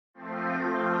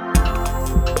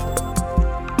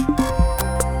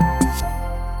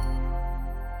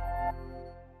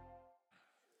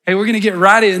Hey, we're going to get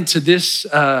right into this.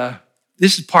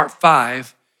 This is part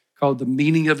 5 called The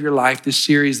Meaning of Your Life, this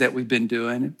series that we've been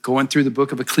doing, going through the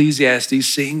book of Ecclesiastes,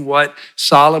 seeing what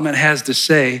Solomon has to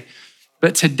say.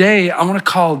 But today, I want to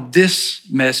call this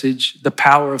message The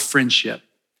Power of Friendship.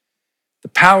 The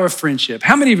power of friendship.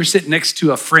 How many of you are sitting next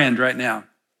to a friend right now?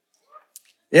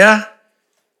 Yeah?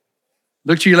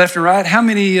 Look to your left and right. How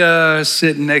many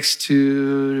sitting next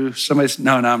to somebody?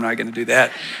 No, I'm not going to do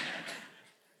that.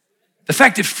 The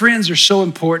fact that friends are so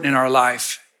important in our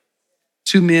life.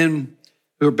 2 men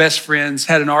who were best friends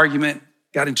had an argument,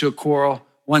 got into a quarrel.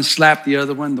 One slapped the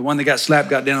other one. The one that got slapped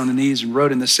got down on the knees and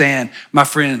wrote in the sand, my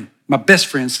best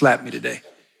friend slapped me today.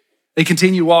 They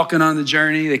continued walking on the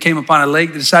journey. They came upon a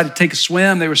lake. They decided to take a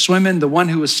swim. They were swimming. The one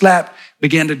who was slapped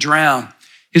began to drown.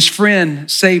 His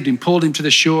friend saved him, pulled him to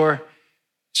the shore.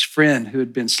 His friend who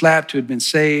had been slapped, who had been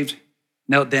saved,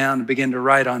 knelt down and began to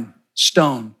write on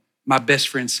stone, "My best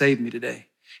friend saved me today."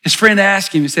 His friend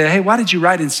asked him, he said, "Hey, why did you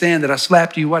write in sand that I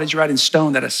slapped you? Why did you write in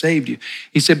stone that I saved you?"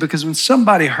 He said, "Because when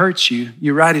somebody hurts you,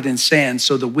 you write it in sand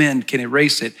so the wind can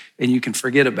erase it and you can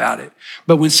forget about it.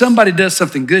 But when somebody does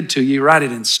something good to you, you write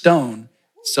it in stone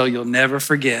so you'll never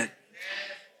forget."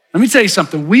 Let me tell you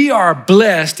something. We are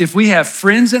blessed if we have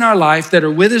friends in our life that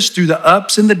are with us through the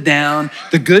ups and the down,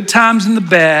 the good times and the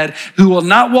bad, who will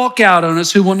not walk out on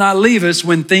us, who will not leave us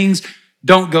when things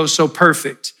don't go so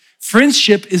perfect.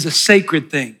 Friendship is a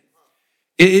sacred thing.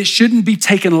 It shouldn't be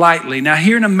taken lightly. Now,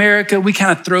 here in America, we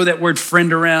kind of throw that word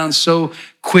friend around so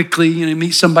quickly. You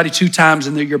meet somebody 2 times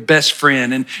and they're your best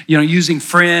friend. And, using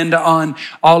friend on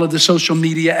all of the social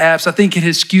media apps, I think it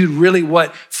has skewed really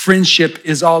what friendship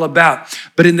is all about.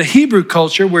 But in the Hebrew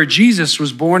culture where Jesus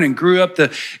was born and grew up,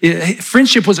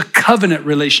 friendship was a covenant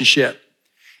relationship.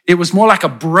 It was more like a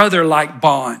brother-like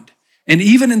bond. And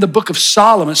even in the book of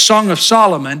Solomon, Song of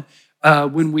Solomon,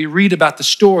 when we read about the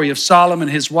story of Solomon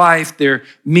and his wife, their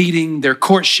meeting, their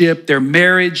courtship, their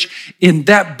marriage, in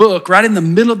that book, right in the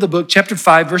middle of the book, chapter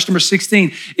 5, verse number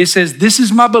 16, it says, "This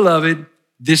is my beloved,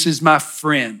 this is my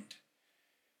friend.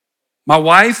 My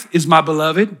wife is my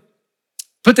beloved."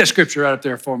 Put that scripture right up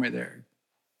there for me there.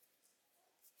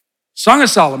 Song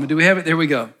of Solomon, do we have it? There we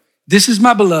go. "This is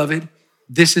my beloved,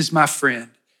 this is my friend.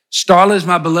 Starla is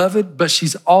my beloved, but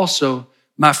she's also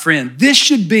my friend." This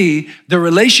should be the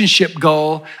relationship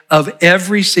goal of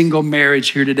every single marriage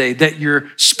here today, that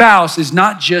your spouse is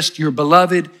not just your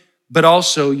beloved, but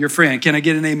also your friend. Can I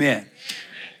get an amen?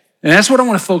 And that's what I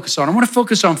want to focus on. I want to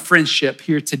focus on friendship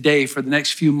here today for the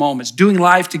next few moments, doing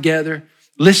life together,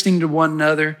 listening to one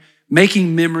another,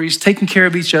 making memories, taking care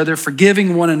of each other,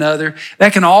 forgiving one another.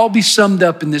 That can all be summed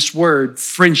up in this word,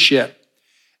 friendship.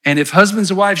 And if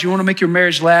husbands and wives, you want to make your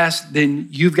marriage last, then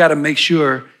you've got to make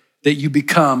sure that you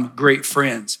become great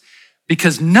friends,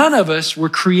 because none of us were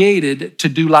created to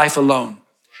do life alone.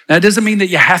 Now, it doesn't mean that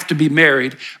you have to be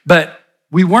married, but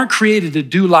we weren't created to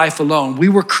do life alone. We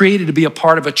were created to be a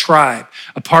part of a tribe,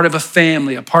 a part of a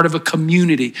family, a part of a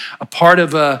community, a part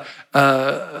of a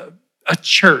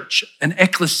church. An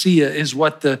ecclesia is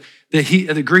what the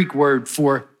Greek word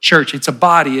for church. It's a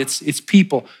body. It's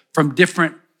people from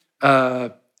different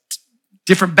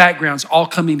backgrounds all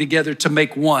coming together to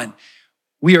make one.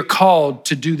 We are called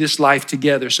to do this life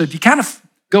together. So if you kind of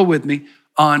go with me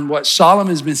on what Solomon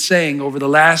has been saying over the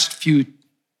last few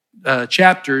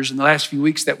chapters and the last few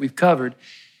weeks that we've covered,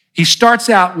 he starts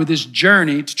out with this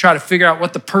journey to try to figure out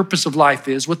what the purpose of life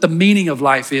is, what the meaning of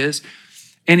life is.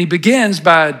 And he begins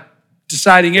by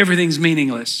deciding everything's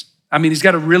meaningless. I mean, he's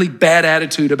got a really bad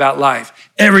attitude about life.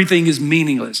 Everything is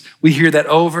meaningless. We hear that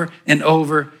over and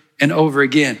over and over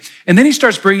again. And then he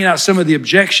starts bringing out some of the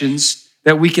objections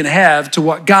that we can have to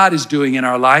what God is doing in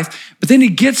our life. But then he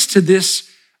gets to this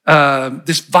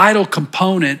vital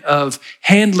component of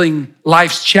handling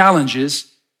life's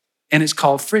challenges, and it's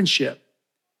called friendship.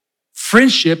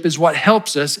 Friendship is what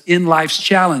helps us in life's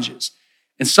challenges.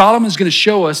 And Solomon's going to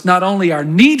show us not only our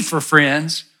need for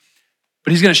friends,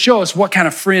 but he's going to show us what kind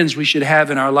of friends we should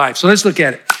have in our life. So let's look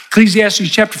at it. Ecclesiastes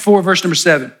chapter 4, verse number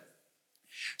 7. It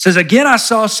says, "Again, I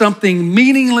saw something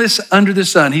meaningless under the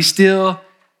sun." He's still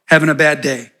having a bad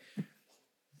day.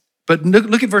 But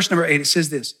look at verse number 8. It says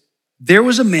this: "There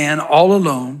was a man all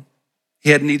alone.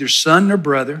 He had neither son nor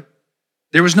brother.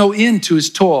 There was no end to his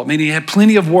toil," meaning he had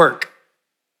plenty of work.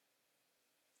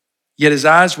 "Yet his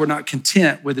eyes were not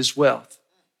content with his wealth."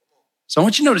 So I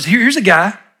want you to notice, here's a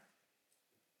guy.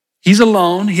 He's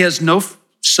alone. He has no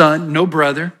son, no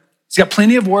brother. He's got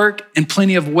plenty of work and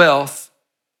plenty of wealth,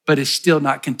 but is still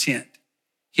not content.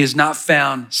 He has not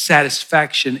found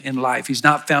satisfaction in life. He's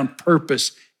not found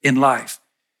purpose in life.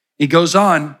 He goes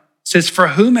on, says, "For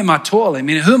whom am I toiling?" I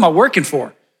mean, who am I working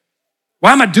for?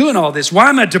 Why am I doing all this? Why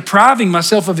am I depriving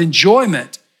myself of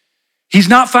enjoyment? He's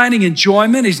not finding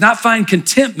enjoyment. He's not finding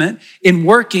contentment in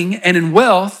working and in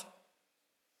wealth.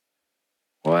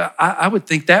 Well, I would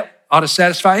think that ought to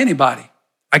satisfy anybody.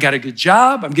 I got a good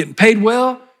job. I'm getting paid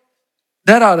well.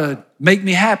 That ought to make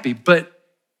me happy. But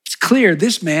it's clear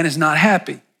this man is not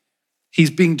happy.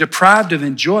 He's being deprived of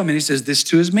enjoyment. He says, this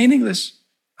too is meaningless,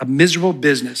 a miserable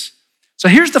business. So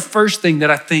here's the first thing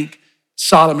that I think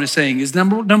Solomon is saying is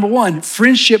number one,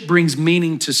 friendship brings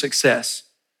meaning to success.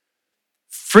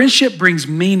 Friendship brings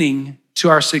meaning to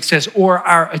our success or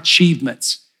our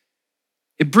achievements.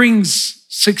 It brings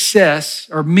success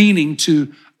or meaning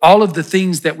to all of the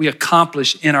things that we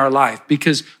accomplish in our life.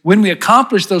 Because when we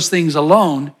accomplish those things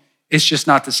alone, it's just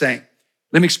not the same.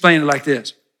 Let me explain it like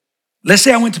this. Let's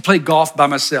say I went to play golf by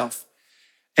myself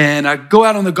and I go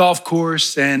out on the golf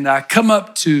course and I come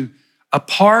up to a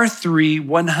par 3,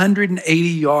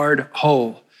 180-yard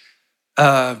hole.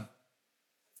 I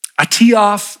tee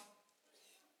off,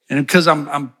 and because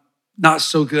I'm not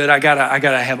so good, I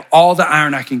gotta have all the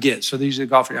iron I can get. So these are the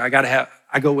golfers.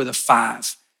 I go with a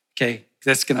 5, okay?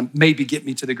 That's gonna maybe get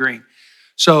me to the green.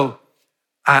 So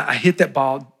I hit that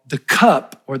ball. The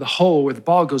cup or the hole where the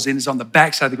ball goes in is on the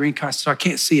backside of the green, so I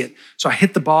can't see it. So I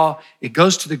hit the ball, it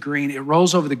goes to the green, it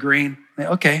rolls over the green.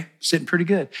 Okay, sitting pretty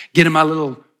good. Get in my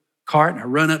little cart and I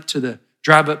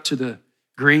drive up to the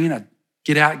green. I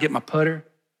get out, get my putter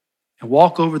and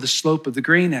walk over the slope of the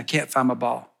green and I can't find my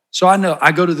ball. So I know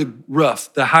I go to the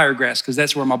rough, the higher grass, because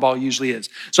that's where my ball usually is.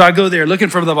 So I go there looking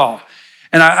for the ball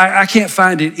and I can't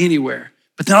find it anywhere.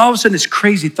 But then all of a sudden this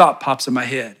crazy thought pops in my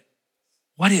head.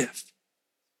 What if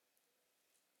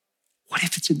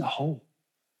it's in the hole?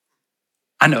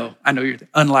 I know you're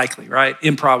unlikely, right?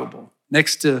 Improbable,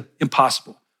 next to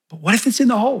impossible. But what if it's in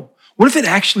the hole? What if it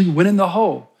actually went in the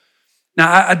hole?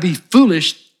 Now, I'd be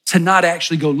foolish to not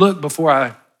actually go look before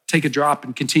I take a drop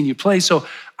and continue play. So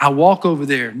I walk over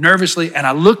there nervously and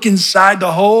I look inside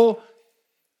the hole.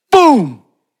 Boom!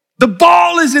 The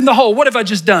ball is in the hole. What have I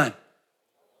just done?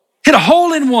 Hit a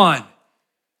hole in one.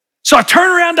 So I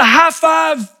turn around to high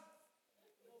five.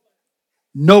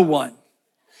 No one.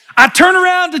 I turn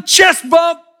around to chest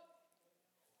bump.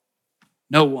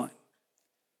 No one.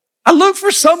 I look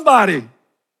for somebody.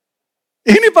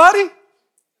 Anybody?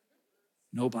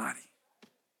 Nobody.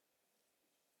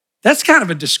 That's kind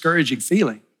of a discouraging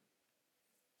feeling.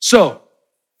 So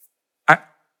I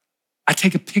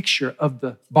take a picture of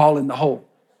the ball in the hole.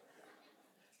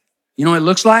 You know what it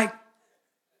looks like?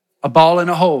 A ball in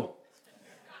a hole.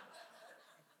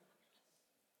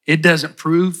 It doesn't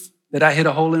prove that I hit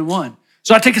a hole in one.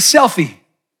 So I take a selfie.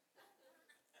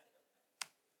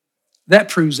 That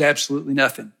proves absolutely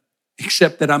nothing,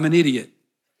 except that I'm an idiot.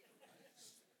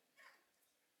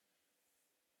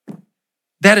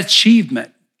 That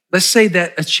achievement, let's say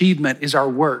that achievement is our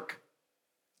work.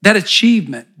 That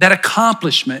achievement, that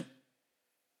accomplishment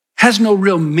has no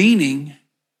real meaning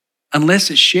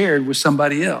unless it's shared with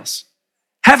somebody else.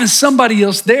 Having somebody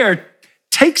else there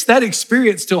takes that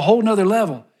experience to a whole nother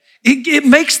level. It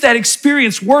makes that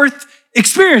experience worth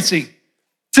experiencing.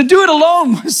 To do it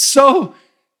alone was so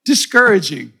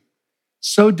discouraging,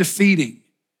 so defeating.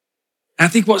 And I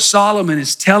think what Solomon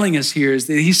is telling us here is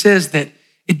that he says that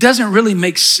it doesn't really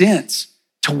make sense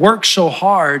to work so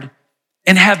hard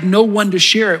and have no one to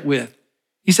share it with.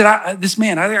 He said,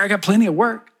 I got plenty of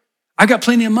work. I got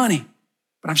plenty of money,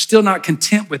 but I'm still not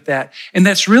content with that. And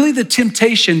that's really the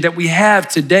temptation that we have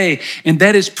today. And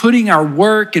that is putting our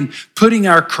work and putting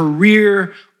our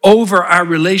career over our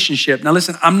relationship. Now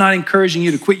listen, I'm not encouraging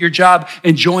you to quit your job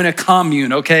and join a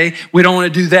commune, okay? We don't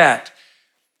want to do that.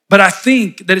 But I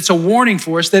think that it's a warning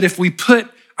for us that if we put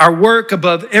our work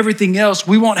above everything else,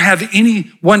 we won't have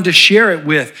anyone to share it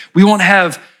with. We won't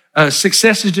have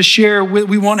successes to share with.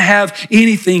 We won't have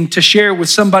anything to share with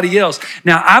somebody else.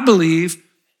 Now, I believe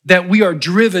that we are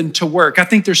driven to work. I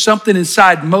think there's something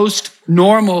inside most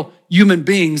normal human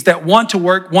beings that want to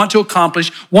work, want to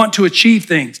accomplish, want to achieve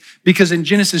things. Because in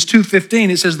Genesis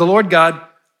 2:15, it says, the Lord God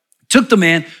took the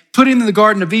man, put him in the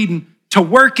Garden of Eden to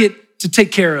work it, to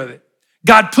take care of it.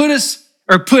 God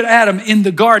put Adam in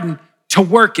the garden to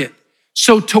work it.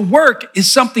 So to work is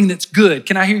something that's good.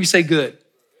 Can I hear you say good?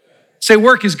 Say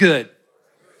work is good.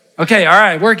 Okay, all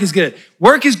right, work is good.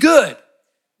 Work is good.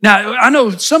 Now, I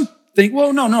know some think,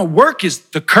 well, no, work is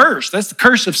the curse. That's the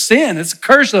curse of sin. It's the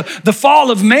curse of the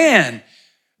fall of man.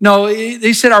 No,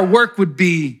 they said our work would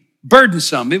be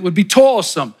burdensome. It would be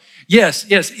toilsome. Yes,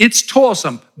 it's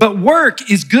toilsome. But work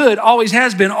is good, always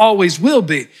has been, always will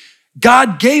be.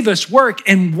 God gave us work,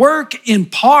 and work in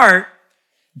part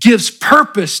gives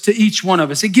purpose to each one of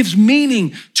us. It gives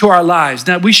meaning to our lives.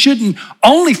 Now, we shouldn't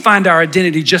only find our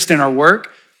identity just in our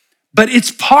work, but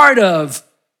it's part of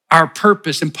our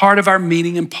purpose and part of our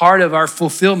meaning and part of our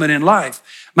fulfillment in life.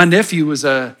 My nephew was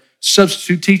a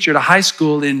substitute teacher at a high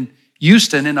school in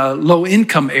Houston in a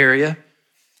low-income area,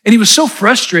 and he was so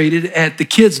frustrated at the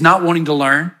kids not wanting to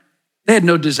learn. They had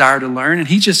no desire to learn, and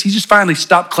he just finally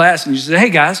stopped class and he said, "Hey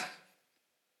guys,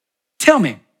 tell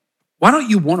me, why don't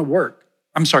you want to work?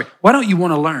 Why don't you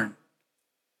want to learn?"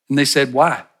 And they said,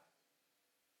 "Why?"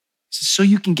 He said, "So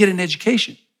you can get an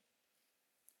education."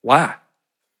 "Why?"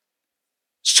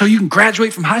 "So you can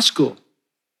graduate from high school."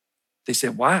 They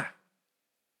said, "Why?"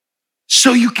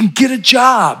 "So you can get a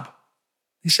job."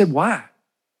 They said, "Why?"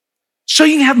 "So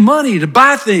you can have money to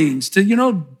buy things,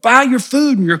 to, buy your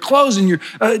food and your clothes and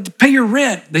to pay your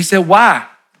rent." They said, "Why?"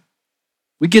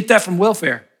 "We get that from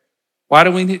welfare." "Why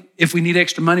do if we need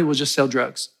extra money, we'll just sell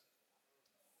drugs."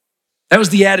 That was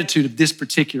the attitude of this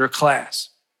particular class.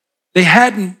 They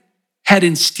hadn't had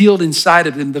instilled inside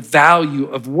of them the value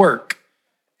of work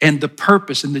and the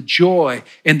purpose and the joy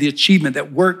and the achievement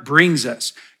that work brings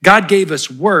us. God gave us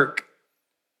work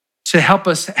to help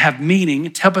us have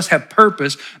meaning, to help us have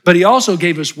purpose, but he also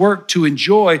gave us work to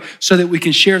enjoy so that we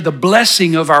can share the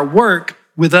blessing of our work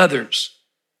with others.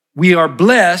 We are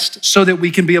blessed so that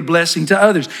we can be a blessing to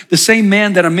others. The same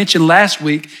man that I mentioned last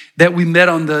week that we met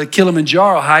on the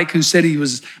Kilimanjaro hike, who said he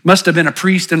must have been a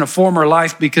priest in a former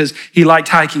life because he liked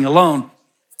hiking alone.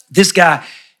 This guy,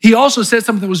 he also said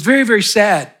something that was very, very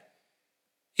sad.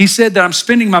 He said that I'm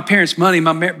spending my parents' money.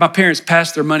 My parents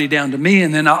passed their money down to me,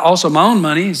 and then also my own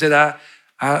money. He said,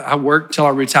 I worked till I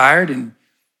retired. And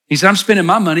he said, I'm spending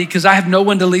my money because I have no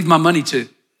one to leave my money to.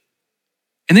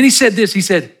 And then he said this, he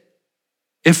said,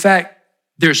 in fact,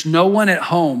 there's no one at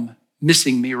home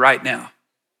missing me right now.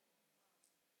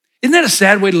 Isn't that a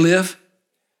sad way to live?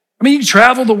 I mean, you can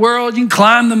travel the world, you can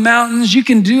climb the mountains, you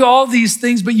can do all these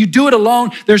things, but you do it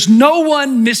alone. There's no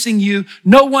one missing you,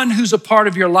 no one who's a part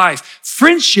of your life.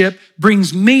 Friendship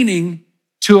brings meaning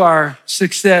to our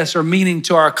success or meaning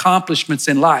to our accomplishments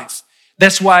in life.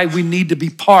 That's why we need to be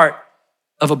part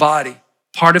of a body,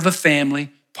 part of a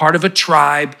family, part of a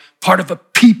tribe, part of a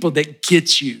people that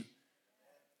gets you.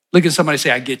 Look at somebody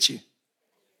say, I get you.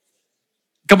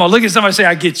 Come on, look at somebody say,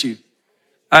 I get you.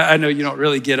 I know you don't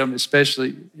really get them,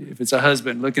 especially if it's a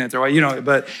husband looking at their wife,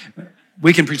 but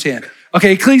we can pretend.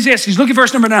 Okay, Ecclesiastes, look at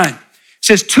verse number 9. It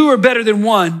says, 2 are better than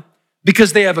 1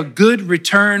 because they have a good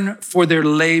return for their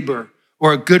labor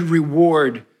or a good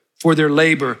reward for their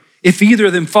labor. If either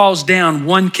of them falls down,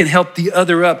 one can help the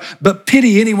other up. But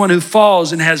pity anyone who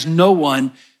falls and has no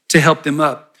one to help them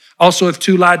up. Also, if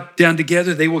 2 lie down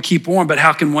together, they will keep warm. But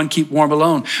how can one keep warm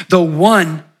alone? Though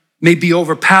one may be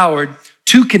overpowered,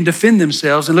 2 can defend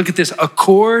themselves. And look at this, a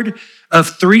cord of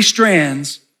 3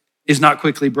 strands is not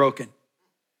quickly broken.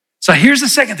 So here's the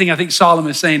second thing I think Solomon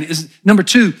is saying is number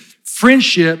 2,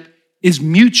 friendship is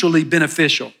mutually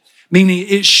beneficial, meaning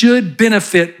it should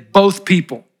benefit both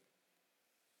people.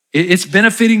 It's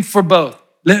benefiting for both.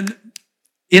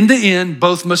 In the end,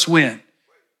 both must win.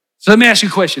 So let me ask you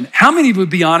a question. How many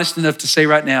would be honest enough to say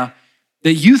right now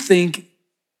that you think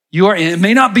you are in, it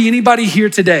may not be anybody here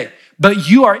today, but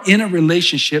you are in a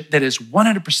relationship that is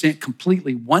 100%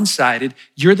 completely one-sided.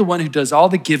 You're the one who does all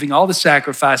the giving, all the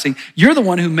sacrificing. You're the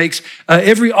one who makes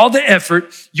all the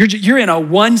effort. You're in a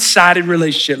one-sided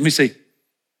relationship. Let me see.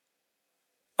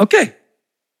 Okay,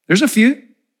 there's a few.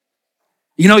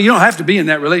 You don't have to be in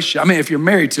that relationship. I mean, if you're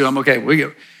married to them, okay,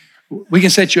 we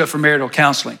can set you up for marital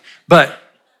counseling. But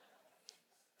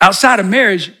outside of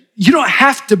marriage, you don't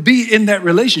have to be in that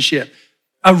relationship.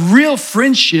 A real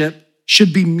friendship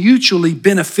should be mutually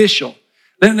beneficial.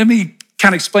 Let me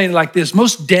kind of explain it like this.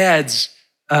 Most dads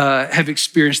have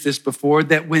experienced this before,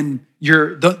 that when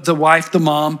the wife, the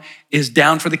mom, is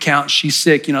down for the count, she's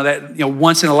sick,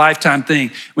 once in a lifetime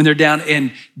thing, when they're down,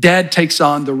 and dad takes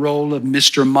on the role of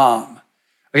Mr. Mom.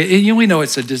 We know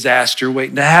it's a disaster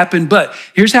waiting to happen, but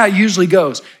here's how it usually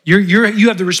goes. You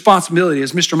have the responsibility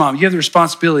as Mr. Mom. You have the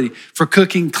responsibility for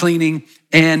cooking, cleaning,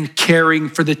 and caring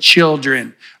for the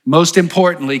children. Most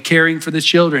importantly, caring for the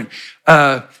children.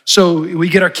 So we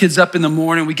get our kids up in the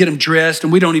morning, we get them dressed,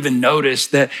 and we don't even notice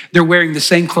that they're wearing the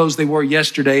same clothes they wore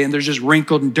yesterday, and they're just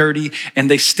wrinkled and dirty, and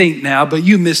they stink now, but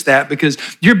you miss that because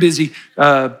you're busy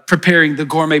preparing the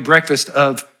gourmet breakfast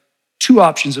of 2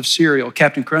 options of cereal,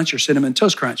 Captain Crunch or Cinnamon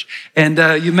Toast Crunch. And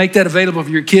you make that available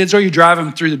for your kids, or you drive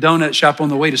them through the donut shop on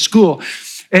the way to school.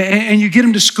 and you get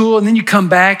them to school, and then you come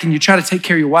back and you try to take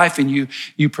care of your wife, and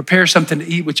you prepare something to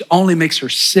eat, which only makes her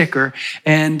sicker.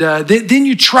 And then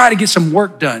you try to get some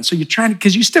work done. So you're trying to,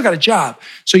 because you still got a job.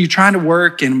 So you're trying to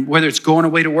work, and whether it's going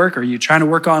away to work or you're trying to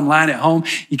work online at home,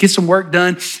 you get some work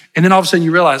done. And then all of a sudden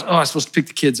you realize, oh, I'm supposed to pick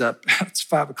the kids up. It's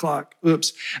 5:00.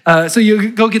 Oops. So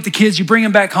you go get the kids, you bring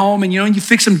them back home, and you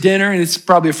fix them dinner, and it's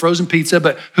probably a frozen pizza,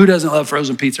 but who doesn't love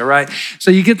frozen pizza, right?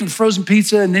 So you get them frozen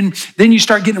pizza, and then you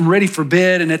start getting them ready for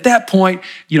bed. And at that point,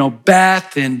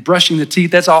 bath and brushing the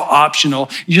teeth, that's all optional.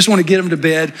 You just want to get them to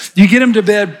bed. You get them to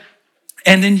bed,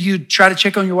 and then you try to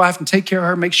check on your wife and take care of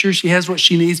her, make sure she has what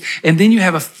she needs. And then you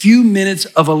have a few minutes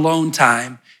of alone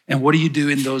time. And what do you do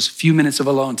in those few minutes of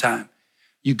alone time?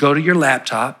 You go to your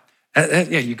laptop.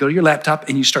 You go to your laptop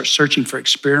and you start searching for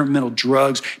experimental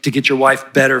drugs to get your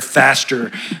wife better,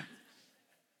 faster.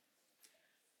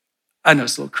 I know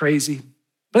it's a little crazy,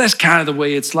 but that's kind of the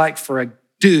way it's like for a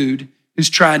dude who's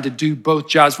trying to do both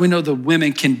jobs. We know the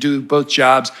women can do both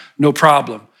jobs, no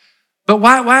problem. But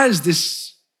why is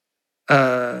this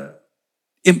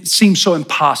it seems so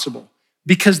impossible?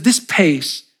 Because this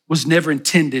pace was never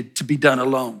intended to be done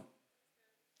alone.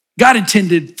 God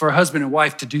intended for a husband and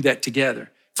wife to do that together,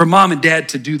 for mom and dad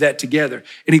to do that together.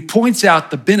 And he points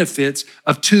out the benefits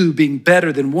of two being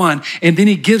better than one. And then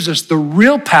he gives us the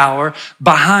real power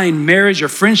behind marriage or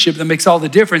friendship that makes all the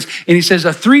difference. And he says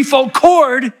a threefold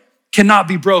cord cannot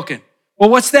be broken. Well,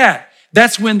 what's that?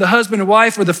 That's when the husband and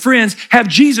wife or the friends have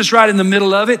Jesus right in the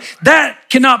middle of it. That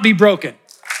cannot be broken.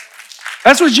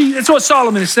 That's what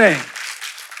Solomon is saying.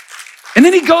 And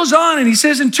then he goes on and he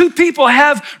says, and two people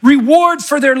have reward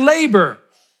for their labor.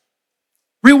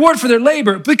 Reward for their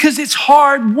labor, because it's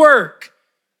hard work.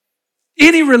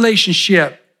 Any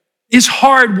relationship is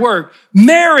hard work.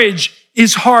 Marriage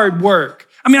is hard work.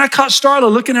 I mean, I caught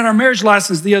Starla looking at our marriage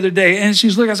license the other day, and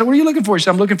she's looking. I said, what are you looking for? She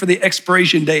said, I'm looking for the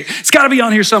expiration date. It's got to be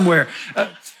on here somewhere.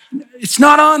 It's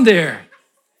not on there.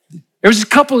 There was a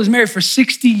couple who was married for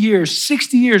 60 years.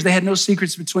 60 years, they had no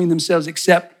secrets between themselves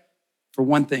except for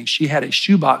one thing. She had a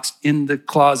shoebox in the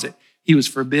closet he was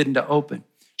forbidden to open.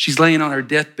 She's laying on her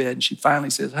deathbed, and she finally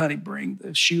says, honey, bring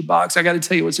the shoebox. I got to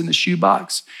tell you what's in the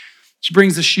shoebox. She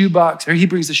brings the shoebox, or he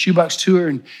brings the shoebox to her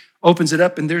and opens it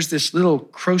up, and there's this little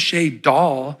crochet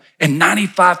doll and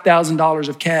 $95,000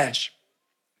 of cash.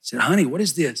 I said, honey, what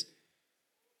is this?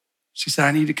 She said,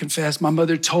 I need to confess. My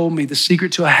mother told me the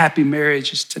secret to a happy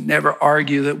marriage is to never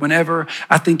argue, that whenever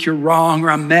I think you're wrong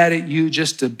or I'm mad at you,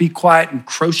 just to be quiet and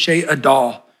crochet a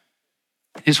doll.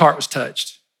 His heart was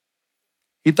touched.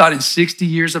 He thought in 60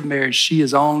 years of marriage, she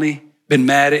has only been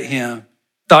mad at him,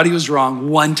 thought he was wrong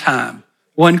one time,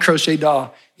 one crochet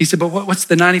doll. He said, but what's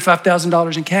the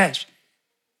 $95,000 in cash?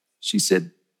 She said,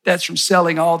 that's from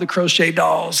selling all the crochet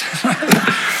dolls.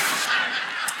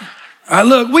 All right,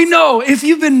 look, we know if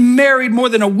you've been married more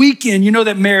than a weekend, you know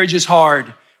that marriage is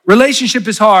hard. Relationship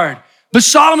is hard. But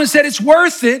Solomon said it's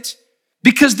worth it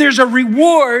because there's a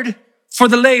reward for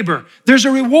the labor. There's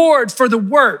a reward for the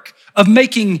work of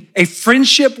making a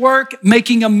friendship work,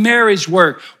 making a marriage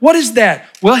work. What is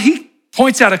that? Well, he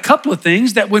points out a couple of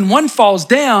things, that when one falls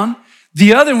down,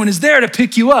 the other one is there to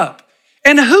pick you up.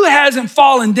 And who hasn't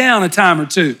fallen down a time or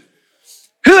two?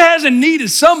 Who hasn't needed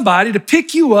somebody to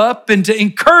pick you up and to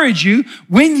encourage you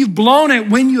when you've blown it,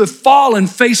 when you have fallen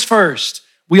face first?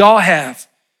 We all have.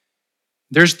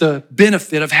 There's the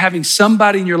benefit of having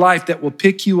somebody in your life that will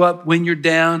pick you up when you're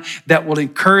down, that will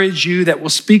encourage you, that will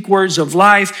speak words of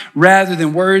life rather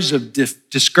than words of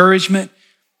discouragement.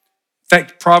 In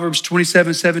fact, Proverbs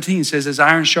 27:17 says, as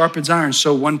iron sharpens iron,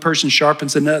 so one person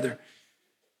sharpens another.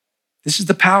 This is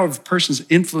the power of a person's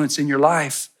influence in your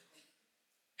life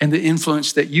and the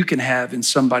influence that you can have in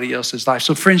somebody else's life.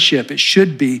 So friendship, it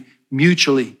should be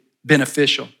mutually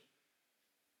beneficial.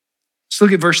 Let's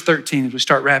look at verse 13 as we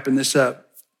start wrapping this up.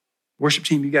 Worship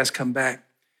team, you guys come back.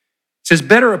 It says,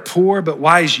 better a poor but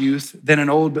wise youth than an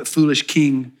old but foolish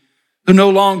king who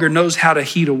no longer knows how to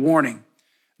heed a warning.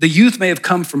 The youth may have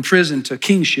come from prison to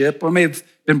kingship or may have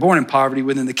been born in poverty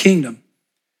within the kingdom.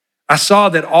 I saw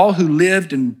that all who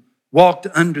lived and walked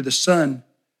under the sun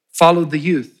followed the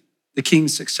youth, the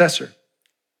king's successor.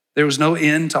 There was no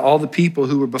end to all the people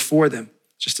who were before them,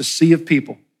 just a sea of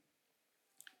people.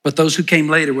 But those who came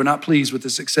later were not pleased with the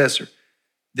successor.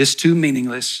 This too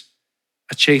meaningless,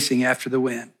 a chasing after the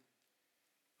wind.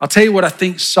 I'll tell you what I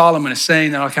think Solomon is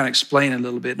saying, then I'll kind of explain it a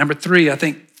little bit. Number 3, I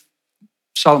think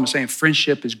Solomon is saying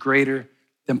friendship is greater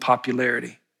than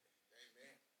popularity.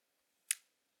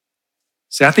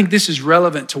 See, I think this is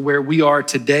relevant to where we are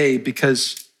today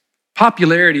because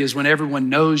popularity is when everyone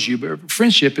knows you, but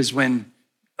friendship is when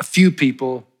a few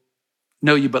people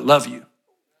know you but love you.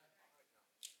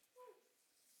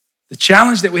 The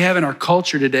challenge that we have in our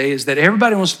culture today is that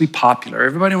everybody wants to be popular.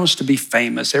 Everybody wants to be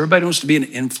famous. Everybody wants to be an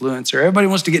influencer. Everybody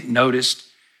wants to get noticed.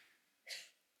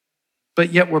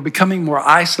 But yet we're becoming more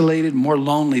isolated, more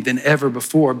lonely than ever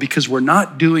before because we're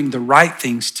not doing the right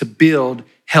things to build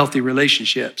healthy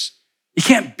relationships. You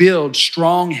can't build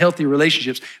strong, healthy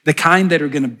relationships, the kind that are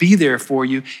going to be there for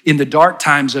you in the dark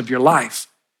times of your life.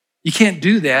 You can't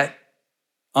do that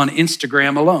on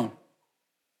Instagram alone.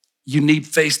 You need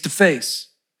face-to-face.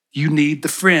 You need the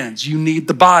friends. You need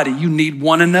the body. You need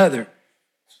one another.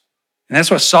 And that's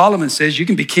what Solomon says. You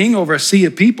can be king over a sea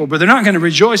of people, but they're not going to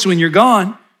rejoice when you're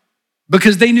gone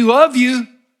because they knew of you,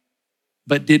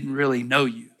 but didn't really know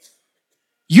you.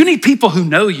 You need people who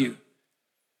know you.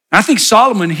 I think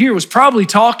Solomon here was probably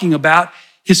talking about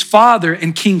his father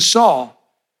and King Saul.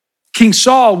 King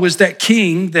Saul was that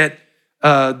king that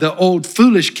the old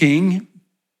foolish king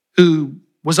who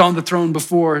was on the throne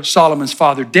before Solomon's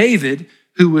father David,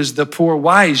 who was the poor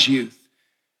wise youth.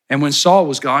 And when Saul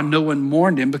was gone, no one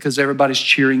mourned him because everybody's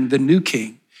cheering the new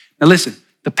king. Now listen,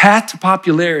 the path to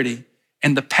popularity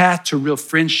and the path to real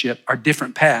friendship are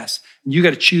different paths. And you got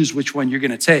to choose which one you're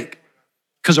going to take.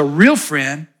 Because a real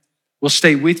friend will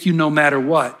stay with you no matter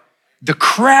what. The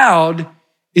crowd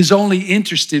is only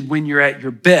interested when you're at your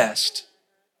best,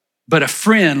 but a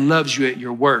friend loves you at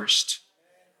your worst.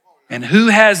 And who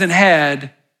hasn't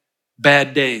had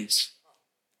bad days,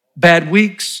 bad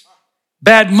weeks,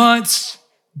 bad months,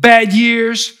 bad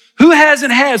years? Who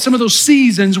hasn't had some of those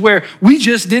seasons where we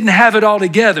just didn't have it all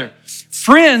together?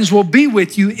 Friends will be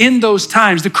with you in those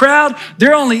times. The crowd,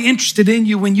 they're only interested in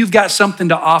you when you've got something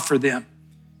to offer them.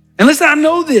 And listen, I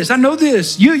know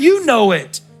this. You know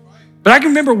it. But I can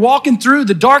remember walking through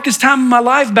the darkest time of my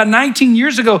life about 19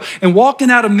 years ago and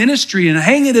walking out of ministry and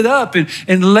hanging it up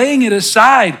and laying it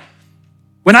aside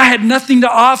when I had nothing to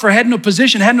offer, had no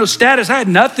position, had no status, I had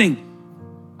nothing.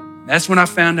 That's when I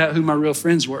found out who my real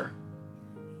friends were.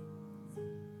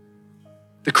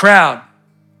 The crowd,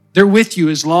 they're with you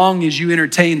as long as you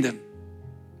entertain them.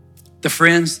 The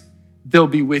friends, they'll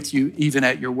be with you even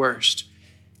at your worst.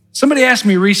 Somebody asked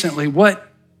me recently, what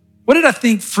did I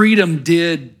think freedom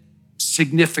did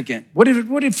significant? What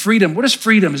does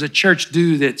freedom as a church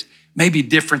do that's maybe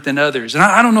different than others? And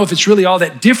I don't know if it's really all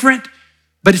that different,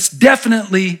 but it's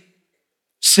definitely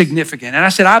significant. And I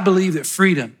said, I believe that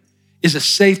freedom is a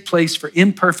safe place for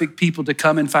imperfect people to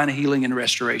come and find a healing and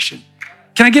restoration.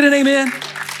 Can I get an amen?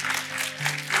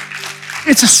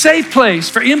 It's a safe place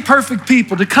for imperfect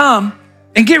people to come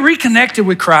and get reconnected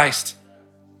with Christ.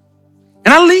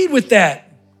 And I lead with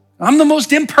that. I'm the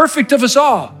most imperfect of us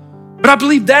all. But I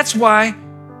believe that's why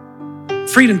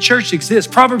Freedom Church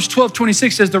exists. Proverbs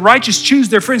 12:26 says, the righteous choose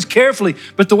their friends carefully,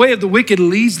 but the way of the wicked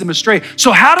leads them astray.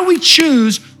 So how do we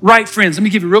choose right friends? Let me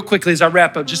give you real quickly as I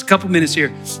wrap up, just a couple minutes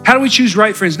here. How do we choose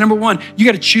right friends? Number one, you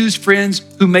got to choose friends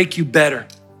who make you better.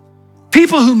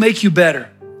 People who make you better.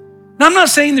 Now, I'm not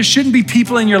saying there shouldn't be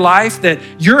people in your life that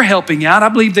you're helping out. I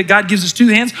believe that God gives us two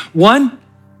hands. One,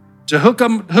 to hook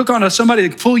onto somebody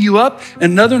to pull you up,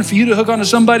 and another one for you to hook onto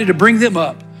somebody to bring them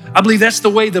up. I believe that's the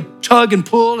way the tug and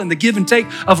pull and the give and take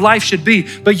of life should be.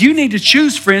 But you need to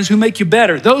choose friends who make you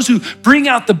better, those who bring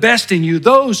out the best in you,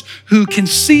 those who can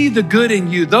see the good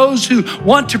in you, those who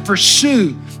want to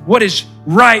pursue what is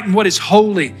right and what is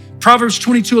holy. Proverbs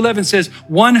 22:11 says,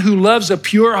 one who loves a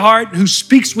pure heart, who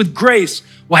speaks with grace,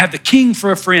 will have the king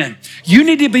for a friend. You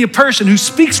need to be a person who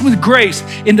speaks with grace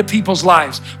into people's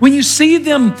lives. When you see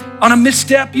them on a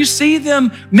misstep, you see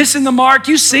them missing the mark,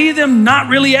 you see them not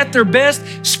really at their best,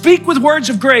 speak with words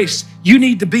of grace. You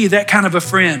need to be that kind of a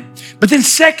friend. But then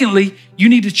secondly, you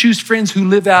need to choose friends who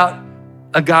live out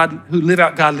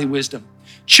godly wisdom.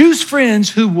 Choose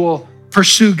friends who will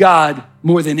pursue God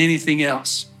more than anything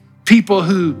else. People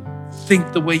who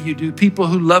think the way you do, people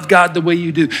who love God the way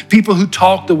you do, people who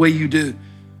talk the way you do.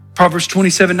 Proverbs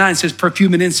 27:9 says,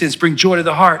 perfume and incense bring joy to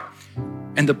the heart,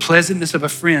 and the pleasantness of a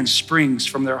friend springs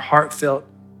from their heartfelt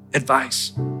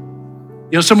advice.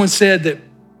 You know, someone said that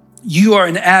you are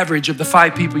an average of the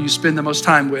 5 people you spend the most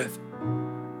time with.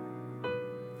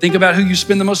 Think about who you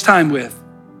spend the most time with.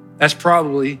 That's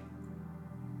probably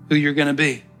who you're gonna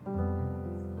be.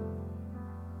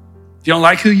 If you don't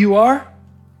like who you are,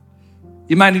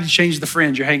 you might need to change the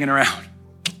friends you're hanging around.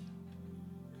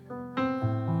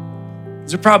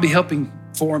 They're probably helping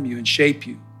form you and shape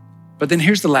you. But then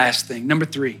here's the last thing. Number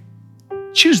 3,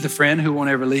 choose the friend who won't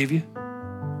ever leave you.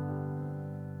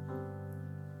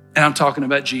 And I'm talking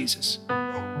about Jesus.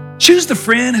 Choose the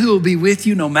friend who will be with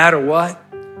you no matter what.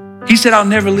 He said, I'll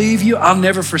never leave you. I'll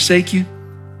never forsake you.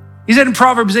 He said in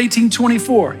Proverbs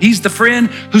 18:24, he's the friend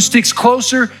who sticks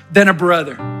closer than a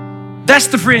brother. That's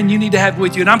the friend you need to have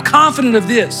with you. And I'm confident of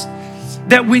this,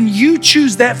 that when you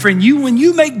choose that friend, when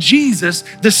you make Jesus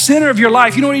the center of your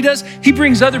life, you know what he does? He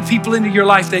brings other people into your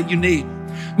life that you need.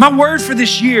 My word for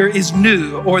this year is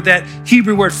new, or that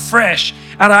Hebrew word fresh,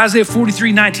 out of Isaiah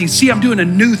 43:19. See, I'm doing a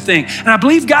new thing. And I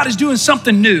believe God is doing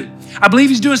something new. I believe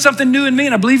he's doing something new in me,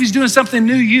 and I believe he's doing something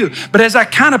new in you. But as I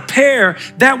kind of pair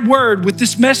that word with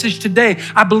this message today,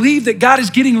 I believe that God is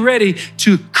getting ready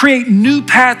to create new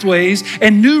pathways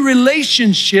and new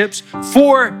relationships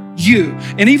for you.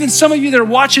 And even some of you that are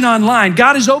watching online,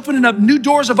 God is opening up new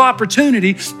doors of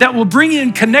opportunity that will bring you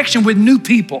in connection with new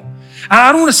people.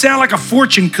 I don't want to sound like a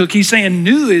fortune cookie saying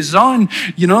new is on,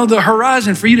 the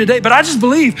horizon for you today, but I just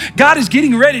believe God is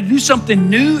getting ready to do something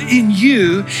new in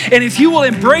you. And if you will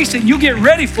embrace it, you'll get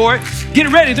ready for it.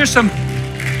 Get ready. There's some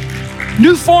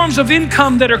new forms of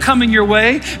income that are coming your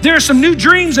way. There are some new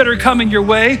dreams that are coming your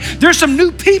way. There's some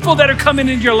new people that are coming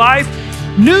into your life.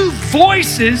 New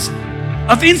voices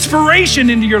of inspiration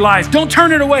into your life. Don't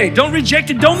turn it away. Don't reject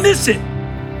it. Don't miss it.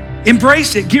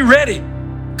 Embrace it. Get ready.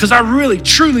 Because I really,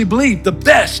 truly believe the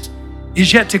best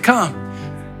is yet to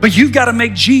come. But you've got to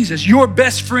make Jesus your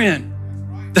best friend,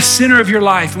 the center of your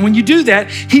life. And when you do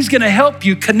that, he's going to help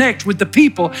you connect with the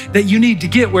people that you need to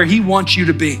get where he wants you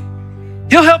to be.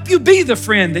 He'll help you be the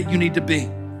friend that you need to be.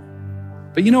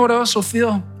 But you know what I also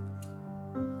feel?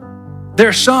 There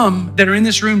are some that are in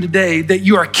this room today that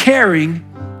you are carrying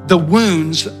the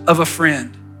wounds of a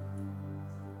friend.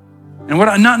 And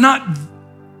not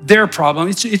their problem,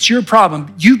 it's your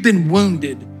problem. You've been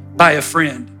wounded by a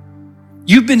friend.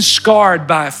 You've been scarred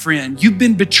by a friend. You've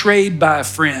been betrayed by a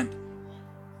friend.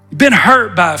 You've been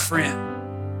hurt by a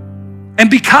friend. And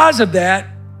because of that,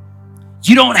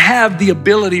 you don't have the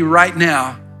ability right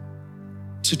now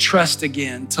to trust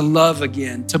again, to love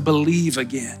again, to believe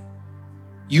again.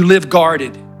 You live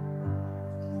guarded.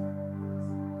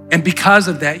 And because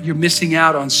of that, you're missing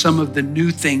out on some of the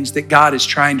new things that God is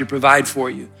trying to provide for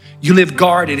you. You live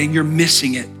guarded and you're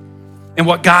missing it. And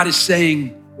what God is saying,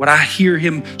 what I hear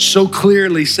him so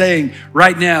clearly saying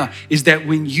right now is that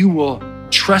when you will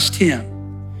trust him,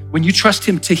 when you trust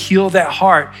him to heal that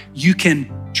heart, you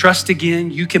can trust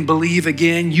again, you can believe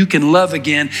again, you can love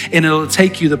again, and it'll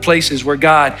take you to places where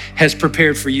God has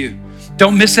prepared for you.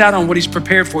 Don't miss out on what he's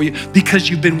prepared for you because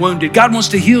you've been wounded. God wants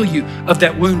to heal you of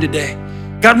that wound today.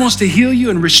 God wants to heal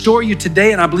you and restore you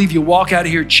today, and I believe you walk out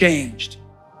of here changed.